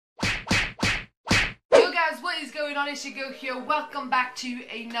What is going on? It's your girl here. Welcome back to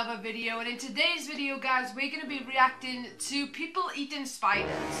another video, and in today's video guys we're going to be reacting to people eating spiders.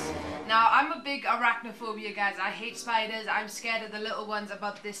 Now I'm a big arachnophobia guys. I hate spiders. I'm scared of the little ones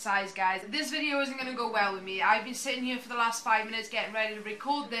about this size guys. This video isn't going to go well with me. I've been sitting here for the last 5 minutes getting ready to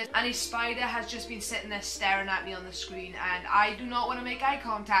record this, and a spider has just been sitting there staring at me on the screen, and I do not want to make eye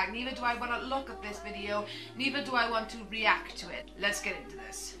contact. Neither do I want to look at this video. Neither do I want to react to it. Let's get into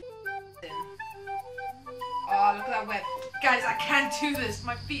this. Oh, look at that web. Guys, I can't do this.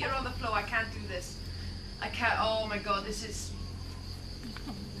 My feet are on the floor. I can't do this. I can't. Oh my god, this is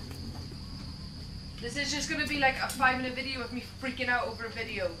just going to be like a 5-minute video of me freaking out over a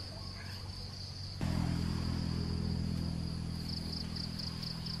video.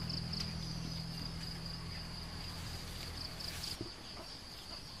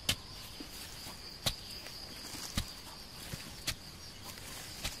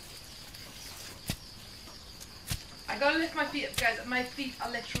 I gotta lift my feet up, guys. My feet are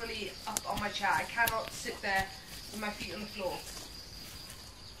literally up on my chair. I cannot sit there with my feet on the floor.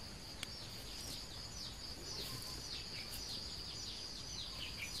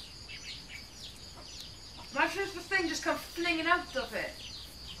 Imagine if the thing just comes flinging out of it.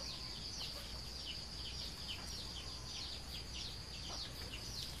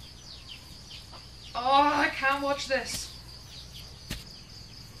 Oh, I can't watch this.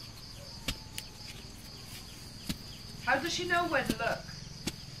 How does she know where to look?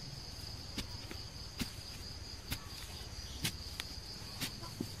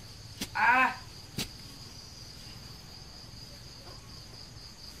 Ah!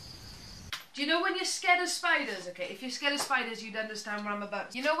 Do you know when you're scared of spiders? Okay, if you're scared of spiders, you'd understand what I'm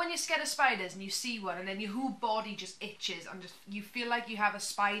about. You know when you're scared of spiders and you see one and then your whole body just itches and just you feel like you have a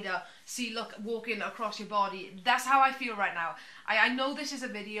spider walking across your body? That's how I feel right now. I know this is a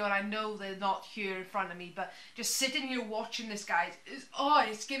video and I know they're not here in front of me, but just sitting here watching this, guys,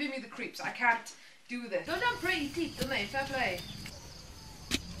 it's giving me the creeps. I can't do this. Go down pretty deep, don't they? Fair play.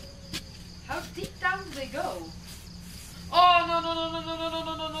 How deep down do they go? Oh,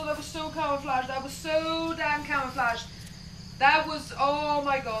 no, that was so camouflaged. That was so damn camouflaged. That was, oh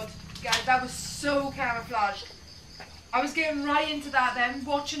my god. Guys, that was so camouflaged. I was getting right into that then,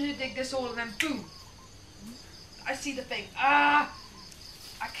 watching her dig this hole, and then boom. I see the thing. Ah!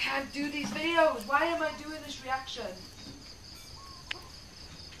 I can't do these videos. Why am I doing this reaction?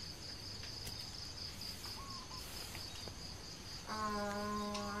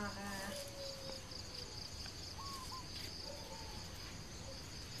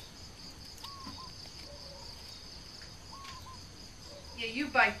 Yeah, you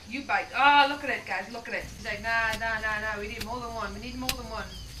bite, you bite. Ah, look at it, guys, look at it. He's like, nah, we need more than one, we need more than one.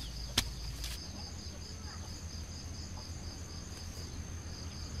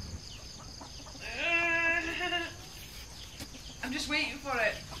 I'm just waiting for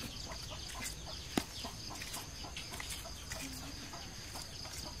it.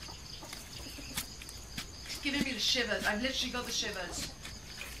 It's giving me the shivers. I've literally got the shivers.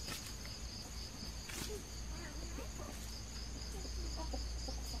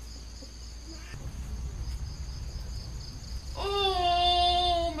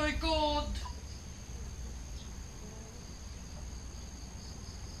 Oh my god.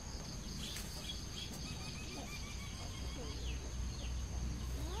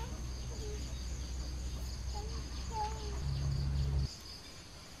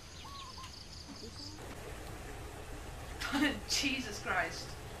 Jesus Christ.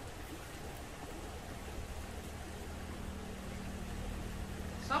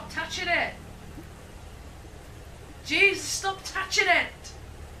 Stop touching it. Jesus, stop touching it.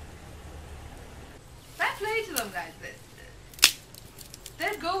 Fair play to them, guys.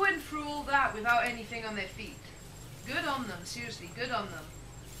 They're going through all that without anything on their feet. Good on them, seriously, good on them.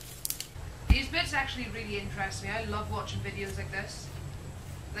 These bits actually really interest me. I love watching videos like this.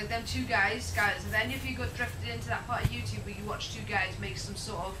 Like them two guys, if any of you got drifted into that part of YouTube where you watch two guys make some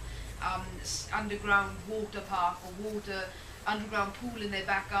sort of underground water park or underground pool in their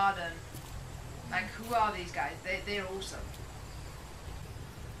back garden. Like, who are these guys? They're awesome.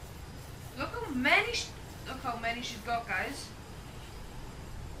 Look how many she's got, guys.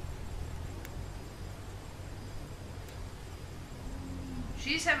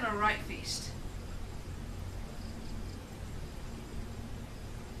 She's having a right feast.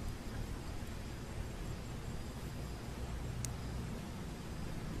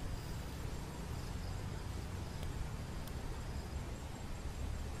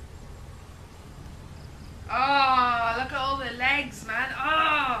 Oh, look at all the legs, man.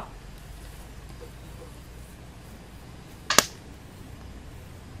 Oh!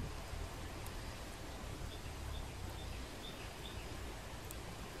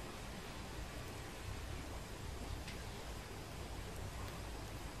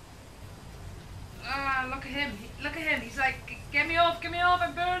 Ah, look at him. Look at him. He's like, get me off,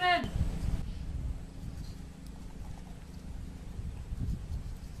 I'm burning.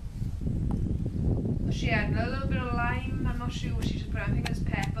 She had a little bit of lime. I'm not sure what she just put. I think it's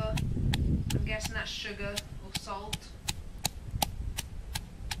pepper. I'm guessing that's sugar or salt.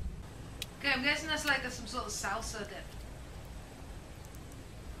 Okay, I'm guessing that's like some sort of salsa dip.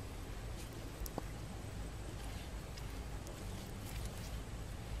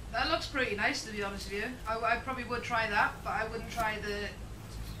 That looks pretty nice, to be honest with you. I probably would try that, but I wouldn't try the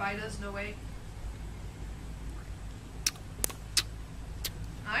spiders, no way.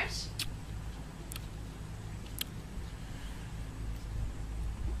 Nice.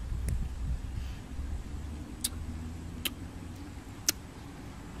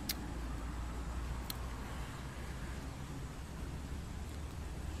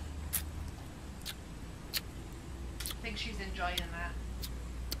 I think she's enjoying that.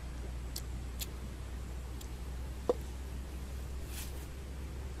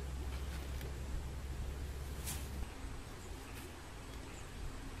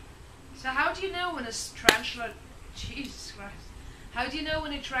 So how do you know when a tarantula, Jesus Christ, how do you know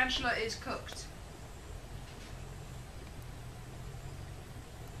when a tarantula is cooked?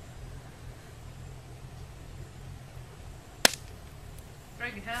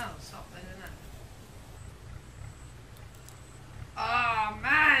 Friggin' hell, stop then, isn't it? Oh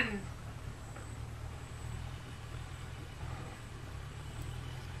man!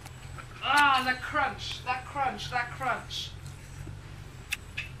 Ah, that crunch, that crunch, that crunch.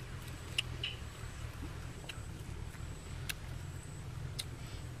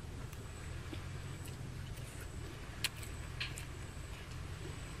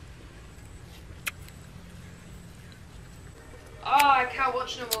 Oh, I can't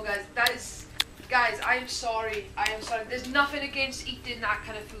watch no more, guys. That is, guys, I am sorry. I am sorry. There's nothing against eating that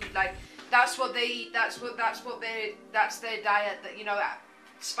kind of food. Like, that's what they eat. That's their diet. That, you know,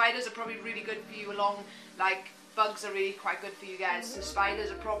 spiders are probably really good for you. Along, like, bugs are really quite good for you guys. So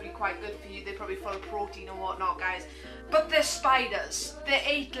spiders are probably quite good for you. They're probably full of protein and whatnot, guys. But they're spiders. They're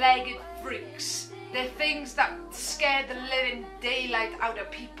 8-legged freaks. They're things that scare the living daylight out of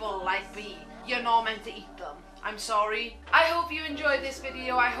people like me. You're not meant to eat them. I'm sorry. I hope you enjoyed this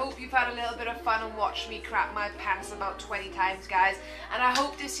video. I hope you've had a little bit of fun and watched me crap my pants about 20 times, guys. And I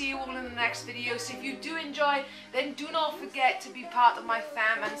hope to see you all in the next video. So if you do enjoy, then do not forget to be part of my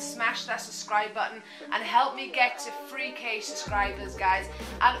fam and smash that subscribe button and help me get to 3K subscribers, guys.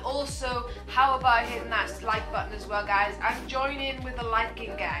 And also, how about hitting that like button as well, guys, and join in with the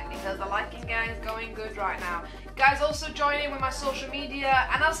liking gang, because the liking gang is going good right now. Guys, also join in with my social media,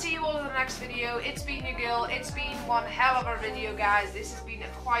 and I'll see you all in the next video. It's been your girl. It's been one hell of a video, guys. This has been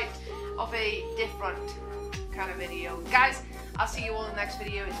quite of a different kind of video. Guys, I'll see you all in the next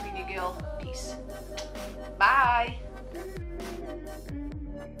video. It's been your girl. Peace. Bye.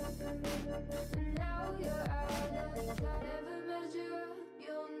 Now you're out, I never met you.